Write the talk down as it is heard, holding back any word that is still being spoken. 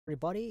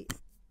everybody,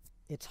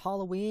 it's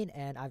Halloween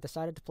and I've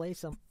decided to play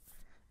some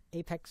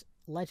Apex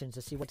Legends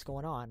to see what's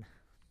going on.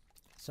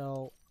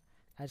 So,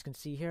 as you can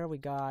see here, we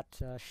got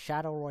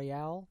Shadow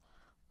Royale.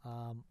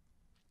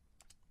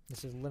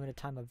 This is a limited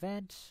time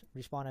event.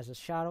 Respawn as a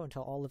shadow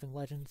until all living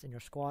legends in your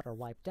squad are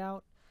wiped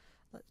out.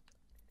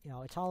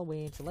 It's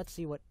Halloween, so let's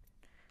see what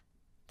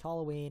it's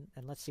Halloween,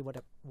 and let's see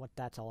what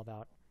that's all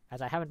about.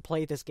 As I haven't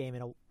played this game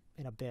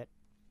in a bit,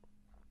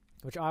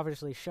 which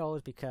obviously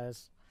shows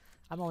because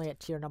I'm only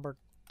at tier number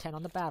 10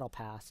 on the battle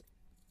pass.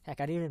 Heck,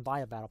 I didn't even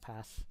buy a battle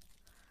pass.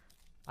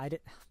 I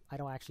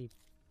don't actually.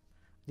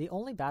 The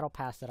only battle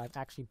pass that I've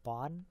actually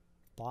bought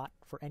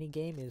for any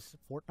game is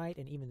Fortnite,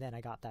 and even then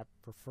I got that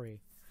for free.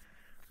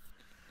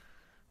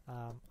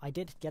 I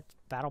did get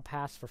battle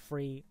pass for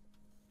free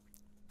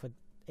for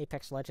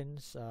Apex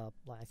Legends.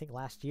 I think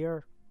last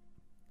year.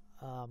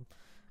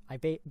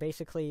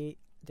 Basically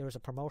there was a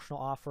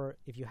promotional offer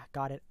if you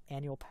got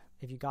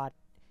if you got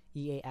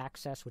EA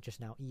Access, which is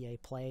now EA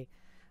Play.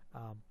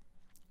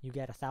 You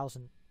get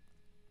 1,000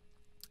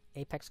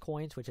 Apex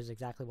coins, which is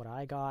exactly what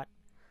I got.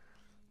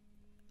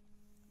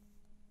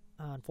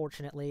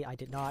 Unfortunately, I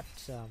did not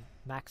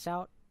max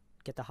out,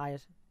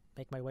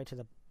 make my way to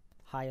the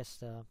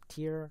highest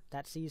tier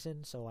that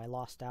season, so I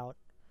lost out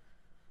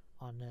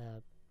on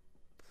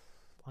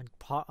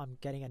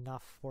getting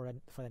enough for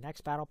the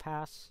next battle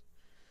pass.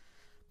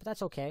 But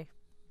that's okay.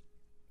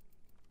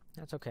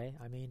 That's okay.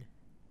 I mean,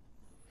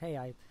 hey,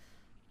 I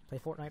play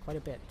Fortnite quite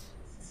a bit.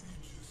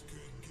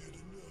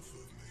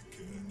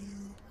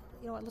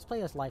 You know what? Let's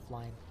play as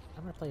Lifeline.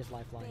 I'm gonna play as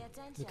Lifeline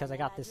because I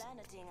got this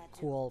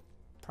cool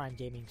Prime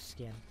Gaming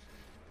skin.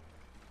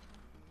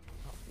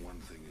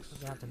 I'm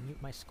gonna have to mute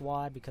my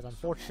squad because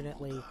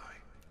unfortunately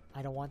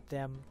I don't want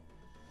them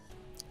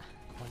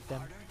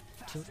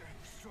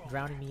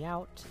drowning me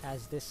out,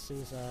 as this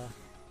is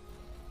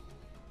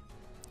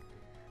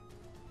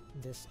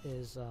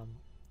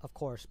of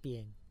course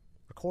being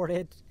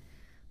recorded,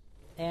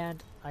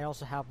 and I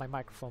also have my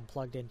microphone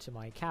plugged into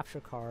my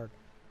capture card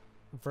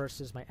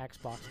versus my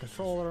Xbox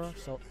controller,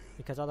 so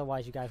because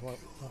otherwise you guys won't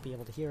be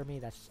able to hear me.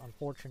 That's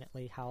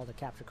unfortunately how the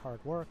capture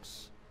card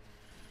works.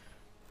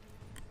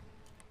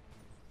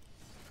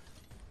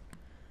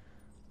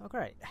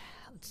 Okay,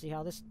 let's see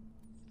how this.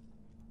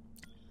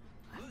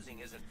 Losing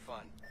isn't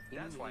fun.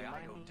 That's why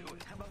I don't do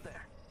it. How about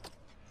that?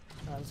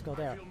 Let's go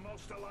there.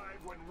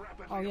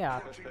 Oh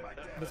yeah,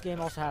 this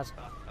game also has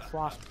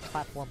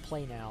cross-platform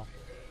play now,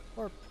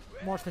 or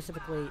more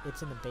specifically,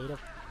 it's in the beta.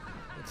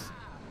 It's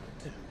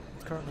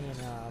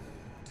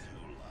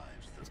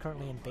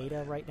currently in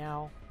beta right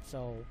now,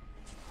 so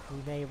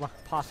we may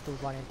possibly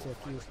run into a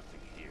few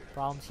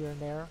problems here and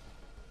there.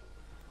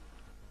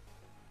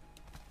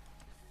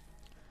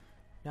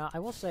 Now, I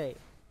will say,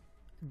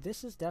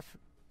 this is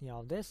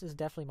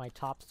definitely my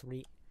top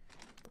three.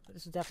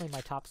 This is definitely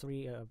my top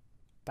three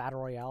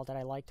battle royale that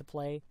I like to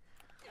play.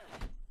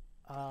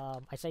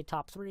 I say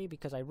top three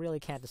because I really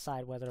can't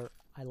decide whether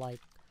I like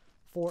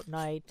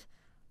Fortnite,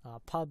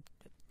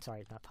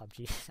 Sorry, not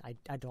PUBG.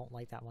 I don't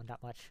like that one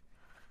that much.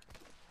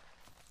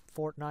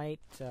 Fortnite,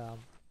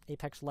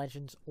 Apex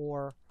Legends,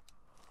 or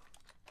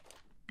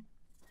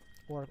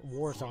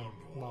Warzone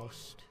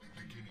most.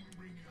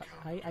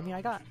 I mean,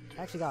 I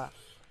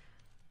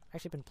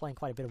actually been playing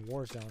quite a bit of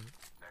Warzone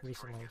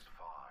recently.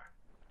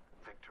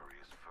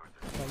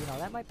 So,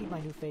 that might be my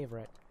new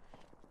favorite.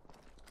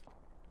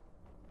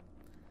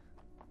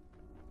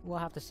 We'll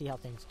have to see how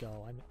things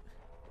go. I mean,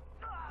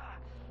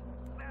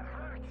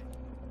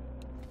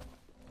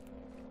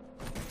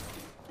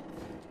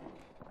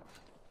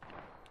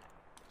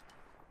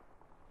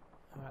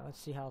 alright, let's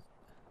see how.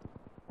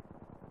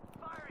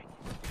 Oh,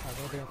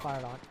 they're being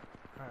fired on.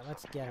 Alright,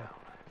 let's get him.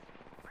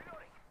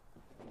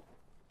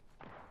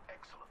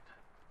 Excellent.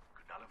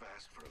 Could not have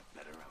asked for a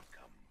better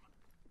outcome.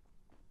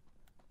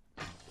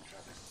 The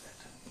trap is set.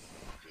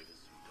 Data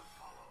soon to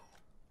follow.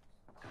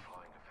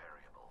 Deploying a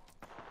variable.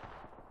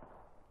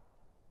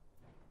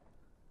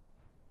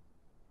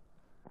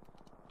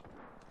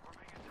 We're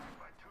being attacked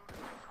by 2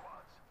 different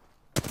squads.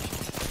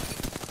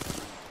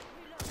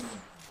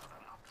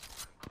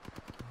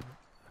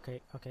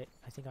 Okay,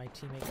 I think my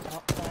teammate.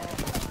 Oh.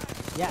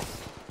 Yes!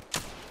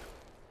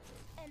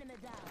 Enemy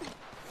down.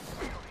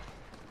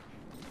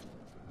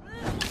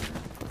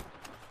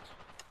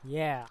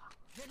 Yeah!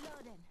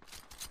 Reloading.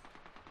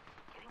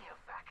 Getting you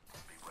back.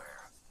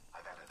 Beware.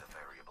 I've added a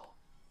variable.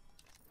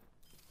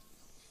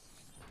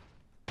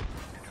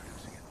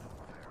 Introducing a new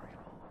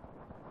variable.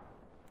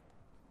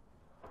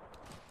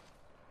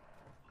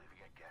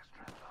 Leaving a gas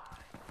trap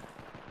behind.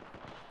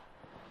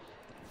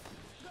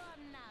 Go on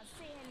now,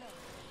 say hello.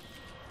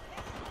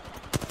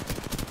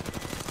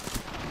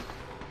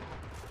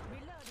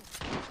 Reloading.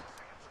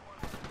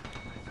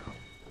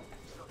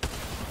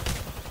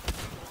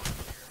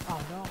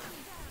 Oh no!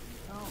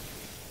 No!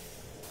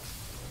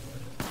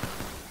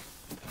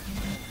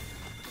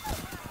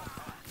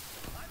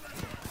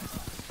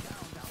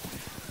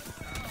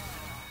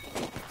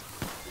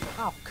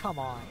 Oh, come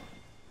on!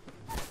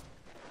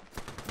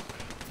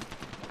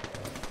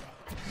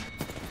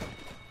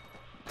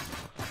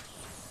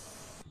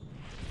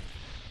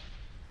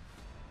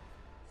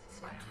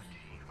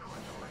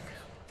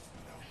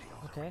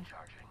 Okay.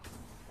 Recharging.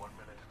 1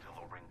 minute until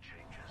the ring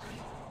changes.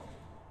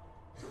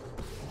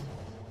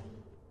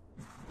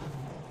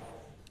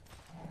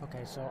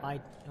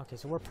 Okay,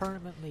 so we're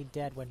permanently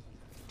dead when...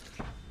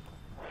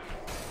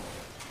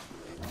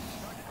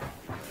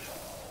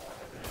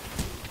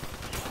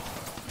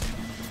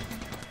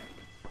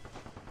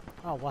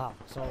 Oh, wow.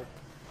 So...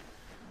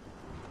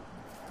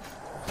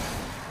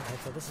 Okay,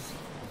 so this is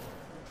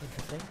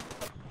interesting.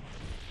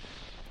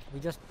 We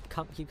just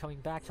keep coming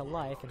back to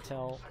life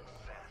until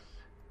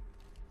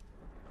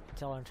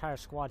our entire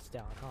squad's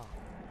down, huh?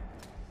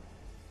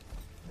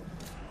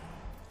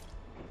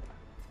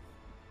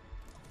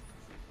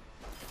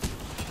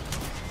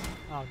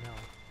 Oh no.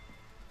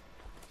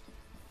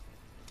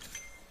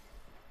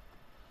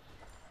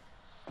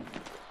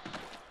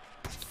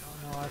 Oh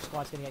no, our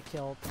squad's gonna get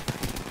killed.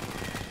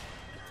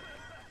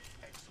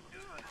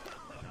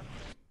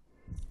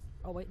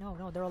 Oh wait,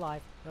 no, they're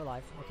alive. They're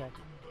alive. Okay. I'm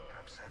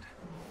set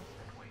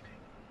and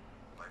waiting.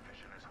 My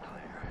vision is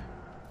clear.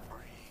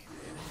 Breathe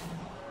in.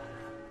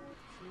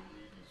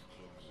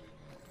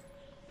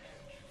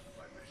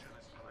 My vision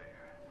is clear.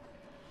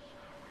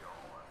 We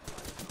all want.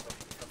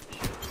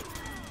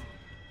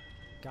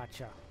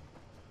 Gotcha.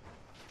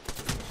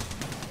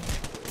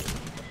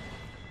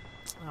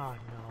 Oh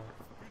no.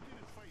 We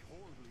didn't fight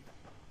horribly.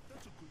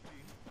 That's a good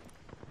team.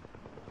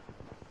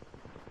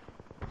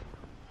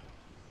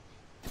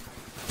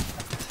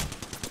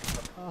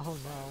 Oh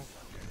no.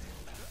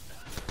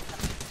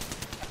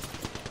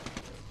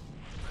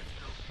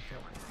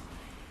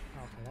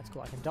 Okay, that's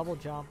cool. I can double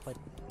jump, but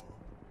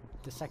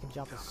the second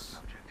jump is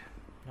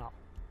not,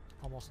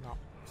 almost not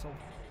so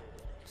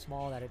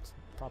small that it's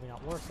probably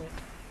not worth it.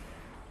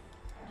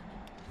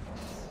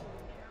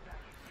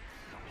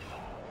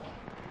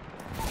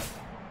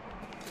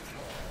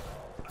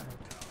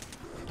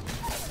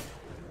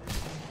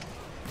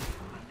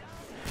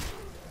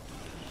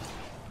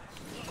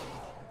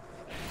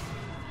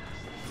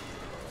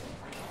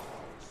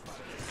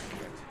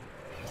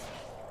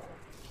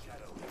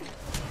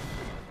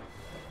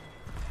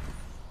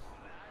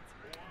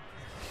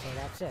 So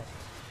that's it.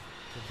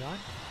 We're done?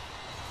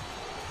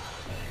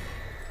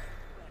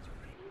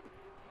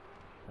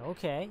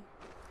 Okay.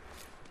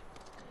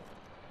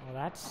 Well,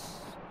 that's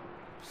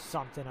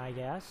something, I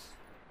guess.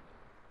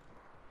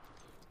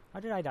 How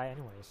did I die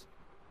anyways?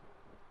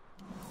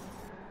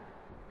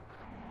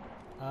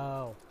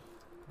 Oh.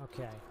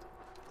 Okay.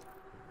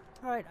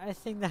 Alright, I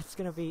think that's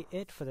gonna be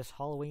it for this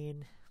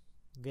Halloween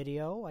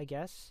video, I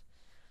guess.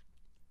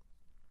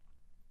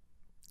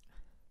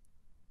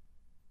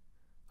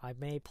 I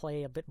may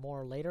play a bit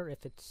more later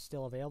if it's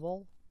still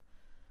available.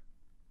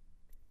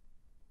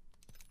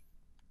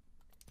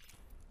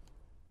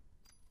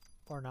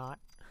 Or not.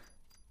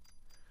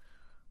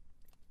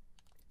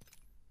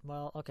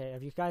 Well, okay,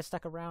 if you guys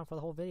stuck around for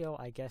the whole video,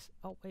 I guess...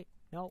 Oh, wait,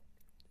 no.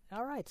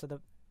 Alright, so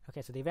the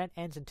event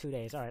ends in 2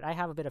 days. Alright, I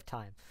have a bit of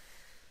time.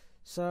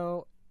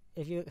 So,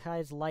 if you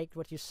guys liked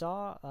what you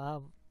saw,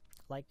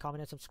 like,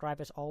 comment, and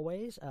subscribe as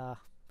always.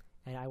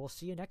 And I will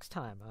see you next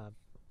time.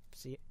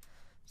 See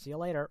you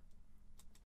later.